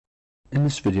In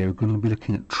this video we're going to be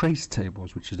looking at trace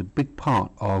tables, which is a big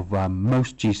part of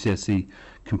most GCSE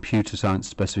computer science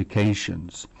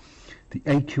specifications. The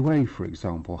AQA, for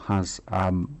example, has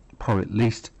probably at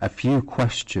least a few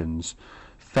questions,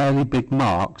 fairly big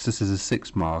marks, this is a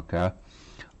 6 marker,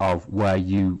 of where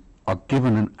you are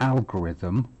given an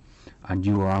algorithm and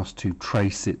you are asked to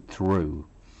trace it through.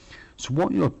 So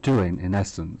what you're doing in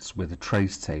essence with a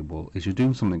trace table is you're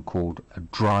doing something called a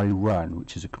dry run,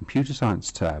 which is a computer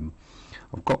science term.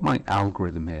 I've got my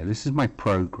algorithm here, this is my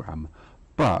program,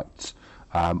 but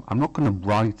I'm not going to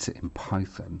write it in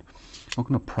Python, I'm not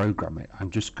going to program it, I'm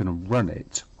just going to run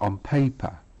it on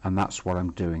paper, and that's what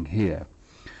I'm doing here.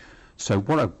 So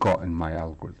what I've got in my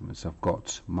algorithm is I've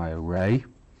got my array,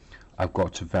 I've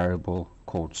got a variable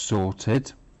called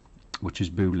sorted, which is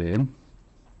Boolean,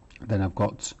 then I've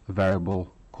got a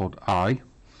variable called I,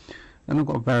 then I've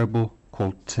got a variable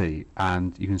called T,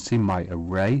 and you can see my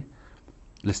array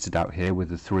listed out here with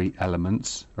the 3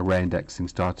 elements, array indexing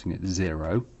starting at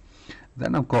 0.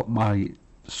 Then I've got my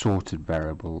sorted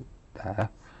variable there,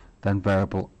 then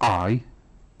variable I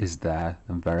is there,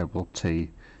 and variable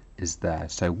T is there.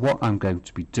 So what I'm going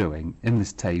to be doing in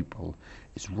this table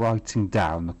is writing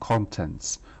down the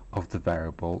contents of the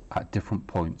variable at different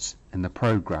points in the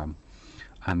program,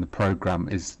 and the program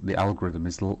is, the algorithm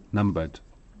is numbered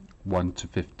 1 to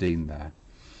 15 there.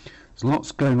 There's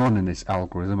lots going on in this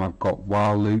algorithm. I've got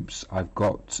while loops, I've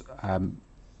got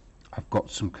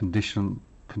some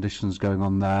conditions going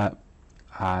on there,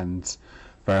 and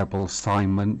variable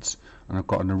assignment, and I've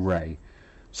got an array.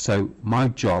 So my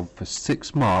job for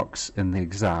 6 marks in the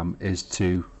exam is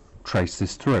to trace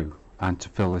this through and to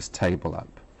fill this table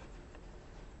up.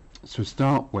 So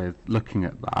start with looking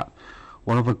at that.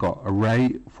 What have I got?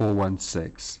 Array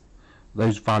 416.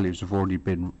 Those values have already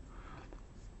been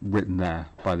written there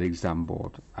by the exam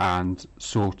board, and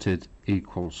sorted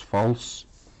equals false,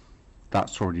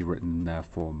 that's already written there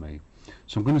for me.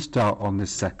 So I'm going to start on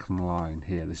this second line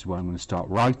here, this is where I'm going to start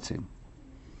writing.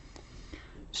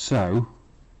 So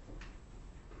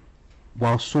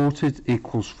while sorted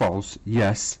equals false,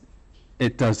 yes,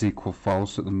 it does equal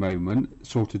false at the moment,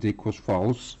 sorted equals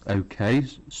false, okay,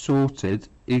 sorted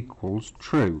equals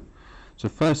true. So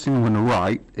first thing I'm going to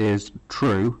write is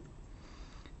true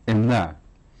in there.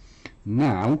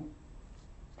 Now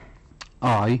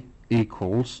I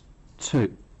equals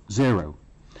 0.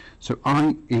 So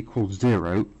I equals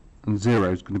 0, and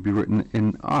 0 is going to be written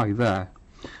in I there.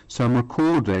 So I'm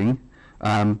recording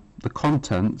the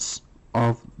contents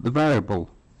of the variable.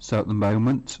 So at the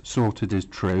moment sorted is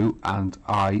true and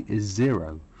I is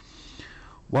 0.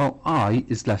 Well, I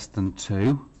is less than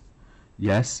 2.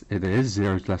 Yes, it is.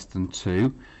 0 is less than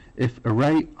 2. If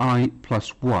array I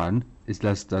plus 1 is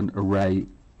less than array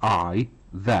I,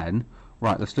 then,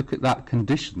 right, let's look at that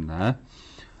condition there.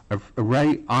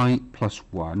 Array I plus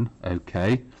 1,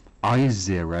 okay, I is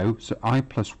 0, so I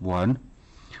plus 1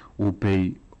 will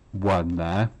be 1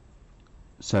 there.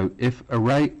 So if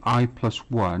array I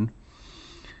plus 1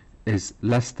 is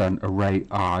less than array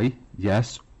I,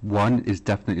 yes, 1 is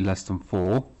definitely less than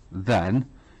 4, then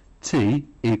T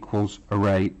equals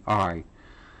array I.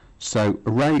 So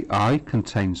array I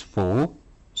contains 4,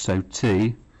 so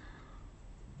T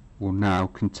will now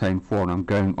contain 4, and I'm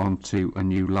going on to a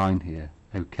new line here,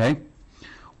 okay.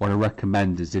 What I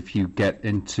recommend is if you get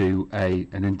into an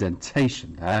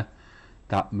indentation there,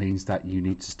 that means that you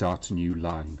need to start a new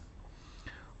line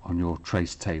on your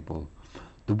trace table.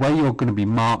 The way you're going to be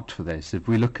marked for this, if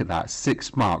we look at that,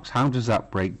 6 marks, how does that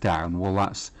break down? Well,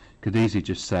 that's, could easily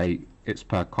just say it's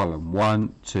per column,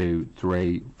 1, 2,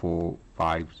 3, 4,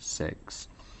 5, 6.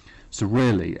 So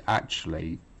really,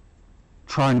 actually,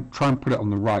 try and put it on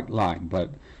the right line, but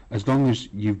as long as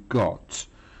you've got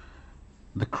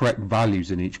the correct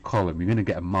values in each column, you're going to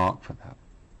get a mark for that.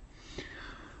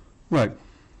 Right,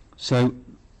 so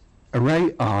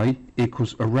array I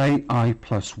equals array I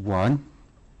plus 1.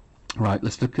 Right,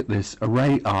 let's look at this.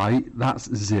 Array I,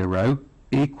 that's 0,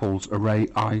 equals array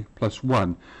I plus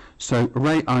 1. So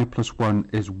array I plus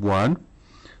 1 is 1.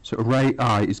 So array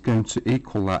I is going to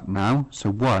equal that now.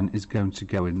 So 1 is going to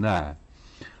go in there.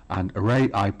 And array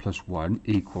I plus 1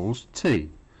 equals T.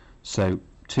 So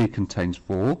T contains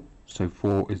 4. So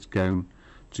 4 is going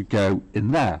to go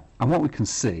in there. And what we can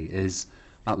see is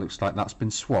that looks like that's been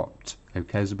swapped.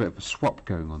 Okay, there's a bit of a swap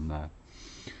going on there.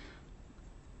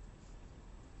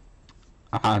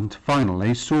 And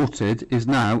finally, sorted is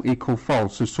now equal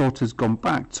false. So sorted has gone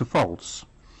back to false.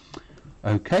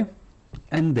 Okay,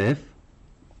 and if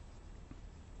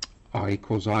I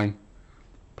equals I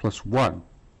plus 1.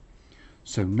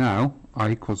 So now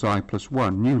I equals I plus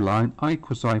 1, new line, I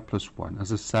equals I plus 1.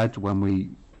 As I said when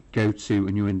we go to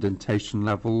a new indentation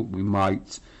level, we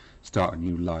might start a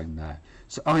new line there.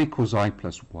 So I equals I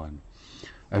plus 1.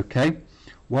 Okay,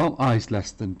 well, I is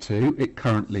less than 2. It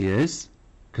currently is,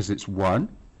 because it's 1.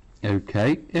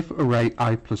 Okay, if array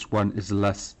I plus 1 is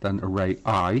less than array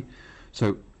I,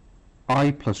 so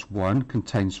I plus 1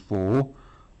 contains 4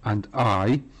 and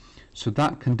I, so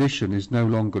that condition is no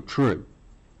longer true,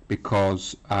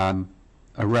 because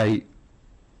array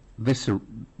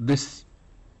this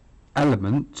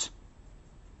element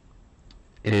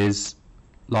is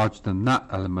larger than that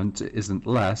element, it isn't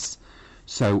less,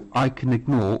 so I can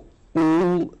ignore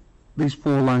all these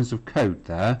 4 lines of code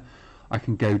there. I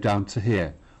can go down to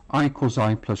here, I equals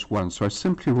I plus 1, so I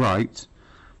simply write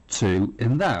 2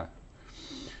 in there.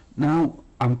 Now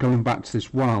I'm going back to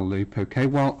this while loop. Okay,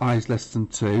 while I is less than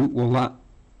 2, well, that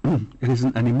it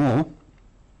isn't anymore,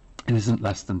 it isn't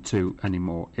less than 2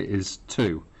 anymore, it is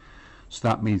 2. So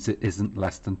that means it isn't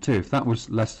less than 2. If that was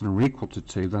less than or equal to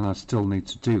 2, then I still need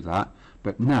to do that,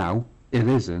 but now it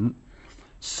isn't.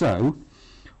 So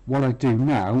what I do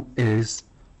now is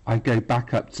I go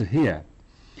back up to here.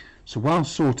 So while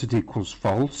sorted equals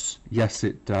false, yes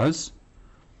it does.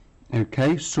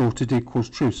 Okay, sorted equals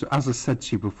true. So as I said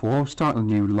to you before, I'll start a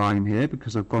new line here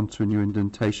because I've gone to a new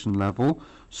indentation level.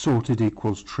 Sorted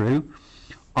equals true.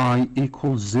 I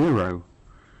equals 0.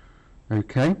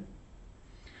 Okay.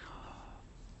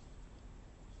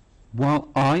 While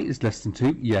I is less than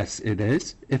 2, yes it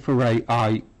is. If array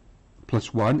I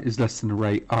plus 1 is less than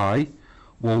array I,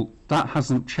 well, that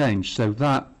hasn't changed, so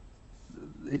that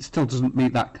it still doesn't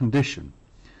meet that condition.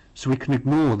 So we can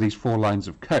ignore these 4 lines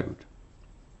of code.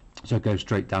 So go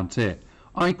straight down to here.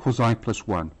 I equals I plus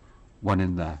 1, 1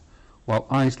 in there. Well,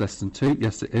 I is less than 2,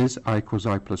 yes it is. I equals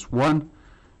I plus 1,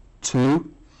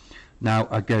 2. Now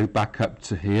I go back up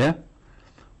to here.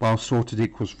 While sorted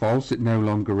equals false, it no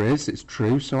longer is, it's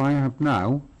true. So I have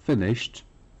now finished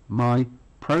my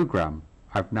program.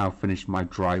 I've now finished my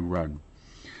dry run.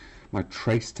 My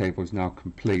trace table is now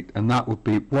complete, and that would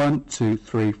be 1, 2,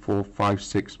 3, 4, 5,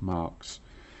 6 marks.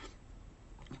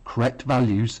 Correct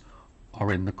values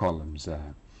are in the columns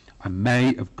there. I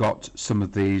may have got some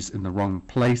of these in the wrong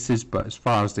places, but as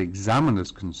far as the examiner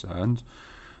is concerned,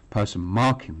 person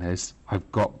marking this,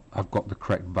 I've got the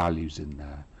correct values in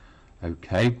there.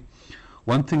 Okay.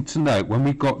 One thing to note, when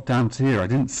we got down to here, I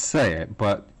didn't say it,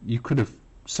 but you could have,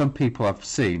 some people I've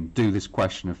seen do this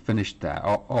question have finished there.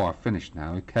 Oh, I've finished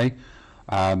now. Okay.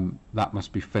 That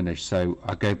must be finished. So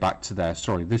I go back to there.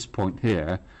 Sorry, this point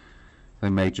here, they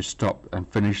may just stop and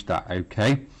finish that.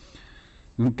 Okay.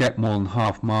 You won't get more than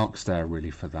half marks there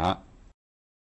really for that.